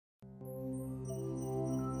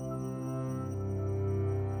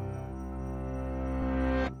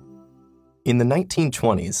In the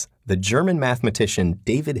 1920s, the German mathematician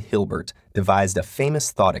David Hilbert devised a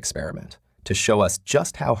famous thought experiment to show us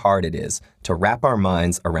just how hard it is to wrap our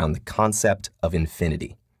minds around the concept of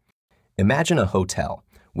infinity. Imagine a hotel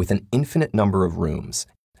with an infinite number of rooms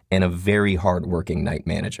and a very hard-working night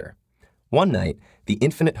manager. One night, the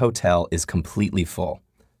infinite hotel is completely full,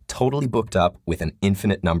 totally booked up with an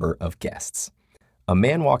infinite number of guests. A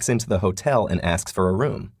man walks into the hotel and asks for a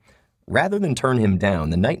room. Rather than turn him down,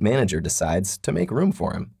 the night manager decides to make room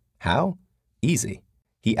for him. How? Easy.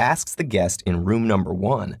 He asks the guest in room number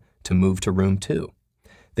 1 to move to room 2,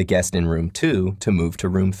 the guest in room 2 to move to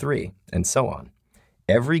room 3, and so on.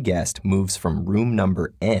 Every guest moves from room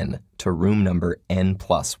number n to room number n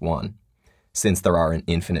plus 1. Since there are an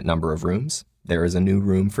infinite number of rooms, there is a new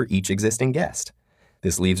room for each existing guest.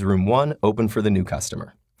 This leaves room 1 open for the new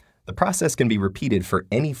customer. The process can be repeated for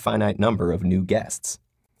any finite number of new guests.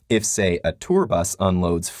 If, say, a tour bus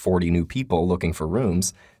unloads 40 new people looking for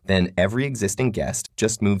rooms, then every existing guest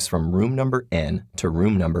just moves from room number n to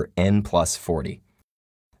room number n plus 40,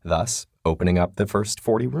 thus opening up the first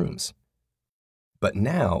 40 rooms. But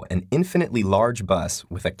now, an infinitely large bus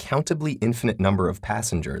with a countably infinite number of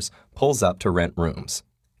passengers pulls up to rent rooms.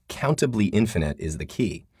 Countably infinite is the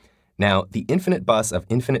key. Now, the infinite bus of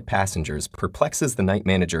infinite passengers perplexes the night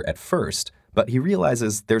manager at first, but he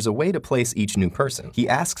realizes there's a way to place each new person. He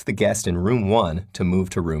asks the guest in room 1 to move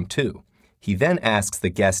to room 2. He then asks the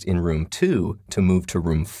guest in room 2 to move to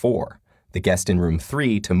room 4, the guest in room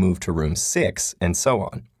 3 to move to room 6, and so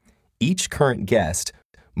on. Each current guest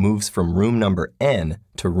moves from room number n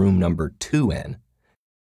to room number 2n,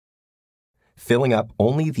 filling up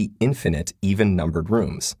only the infinite even-numbered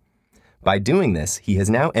rooms. By doing this, he has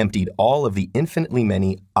now emptied all of the infinitely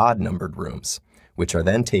many odd-numbered rooms, which are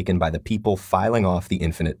then taken by the people filing off the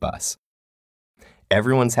infinite bus.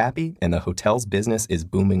 Everyone's happy, and the hotel's business is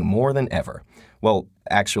booming more than ever. Well,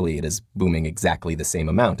 actually, it is booming exactly the same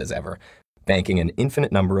amount as ever, banking an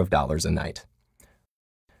infinite number of dollars a night.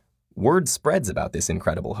 Word spreads about this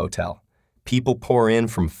incredible hotel. People pour in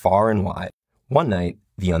from far and wide. One night,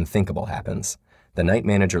 the unthinkable happens. The night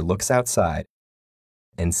manager looks outside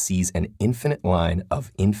and sees an infinite line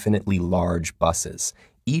of infinitely large buses,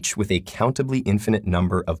 each with a countably infinite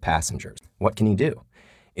number of passengers. What can he do?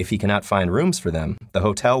 If he cannot find rooms for them, the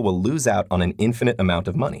hotel will lose out on an infinite amount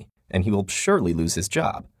of money, and he will surely lose his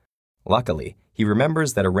job. Luckily, he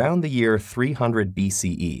remembers that around the year 300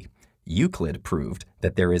 BCE, Euclid proved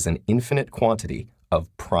that there is an infinite quantity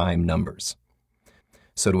of prime numbers.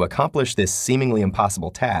 So to accomplish this seemingly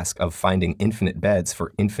impossible task of finding infinite beds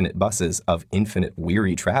for infinite buses of infinite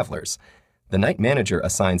weary travelers, the night manager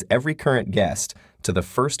assigns every current guest to the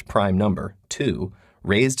first prime number, 2,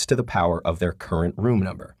 raised to the power of their current room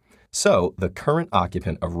number. So the current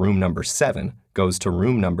occupant of room number 7 goes to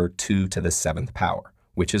room number 2 to the 7th power,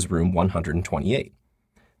 which is room 128.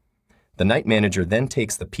 The night manager then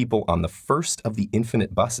takes the people on the first of the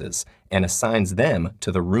infinite buses and assigns them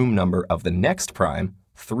to the room number of the next prime,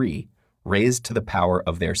 3, raised to the power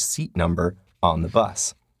of their seat number on the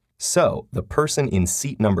bus. So the person in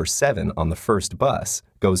seat number 7 on the first bus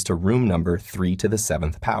goes to room number 3 to the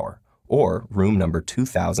 7th power, or room number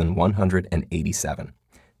 2187.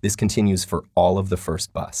 This continues for all of the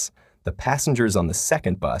first bus. The passengers on the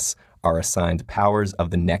second bus are assigned powers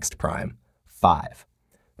of the next prime, 5.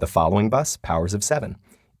 The following bus, powers of 7.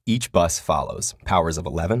 Each bus follows powers of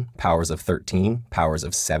 11, powers of 13, powers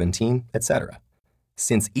of 17, etc.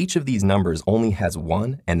 Since each of these numbers only has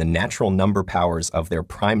 1 and the natural number powers of their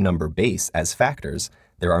prime number base as factors,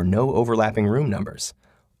 there are no overlapping room numbers.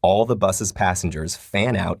 All the bus's passengers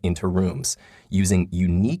fan out into rooms using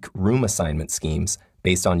unique room assignment schemes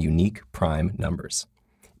based on unique prime numbers.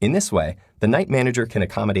 In this way, the night manager can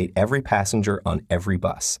accommodate every passenger on every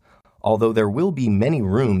bus, although there will be many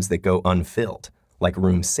rooms that go unfilled, like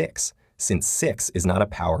room 6, since 6 is not a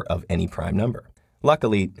power of any prime number.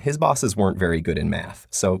 Luckily, his bosses weren't very good in math,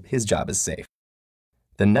 so his job is safe.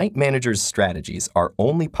 The night manager's strategies are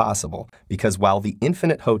only possible because while the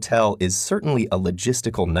infinite hotel is certainly a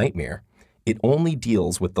logistical nightmare, it only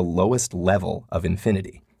deals with the lowest level of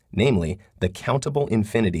infinity, namely the countable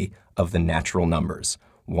infinity of the natural numbers,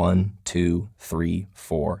 1, 2, 3,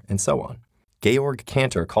 4, and so on. Georg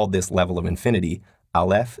Cantor called this level of infinity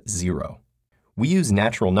Aleph 0. We use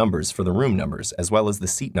natural numbers for the room numbers as well as the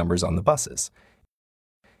seat numbers on the buses.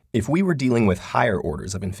 If we were dealing with higher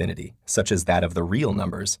orders of infinity, such as that of the real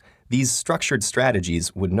numbers, these structured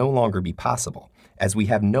strategies would no longer be possible, as we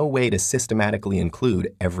have no way to systematically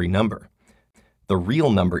include every number. The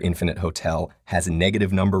real number infinite hotel has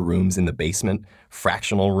negative number rooms in the basement,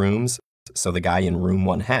 fractional rooms, reversed, so the guy in room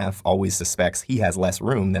 1/2 always suspects he has less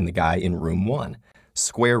room than the guy in room 1.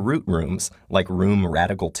 Square root rooms, like room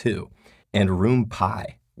radical 2, and room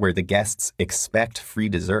pi, where the guests expect free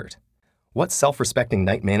dessert. What self-respecting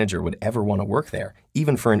night manager would ever want to work there,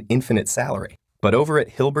 even for an infinite salary? But over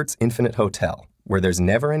at Hilbert's Infinite Hotel, where there's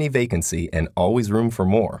never any vacancy and always room for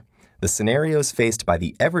more, the scenarios faced by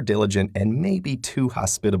the ever-diligent and maybe too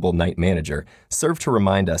hospitable night manager serve to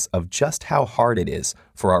remind us of just how hard it is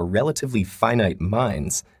for our relatively finite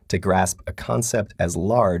minds to grasp a concept as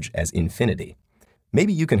large as infinity.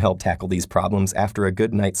 Maybe you can help tackle these problems after a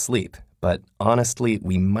good night's sleep, but honestly,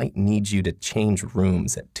 we might need you to change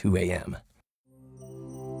rooms at 2 a.m.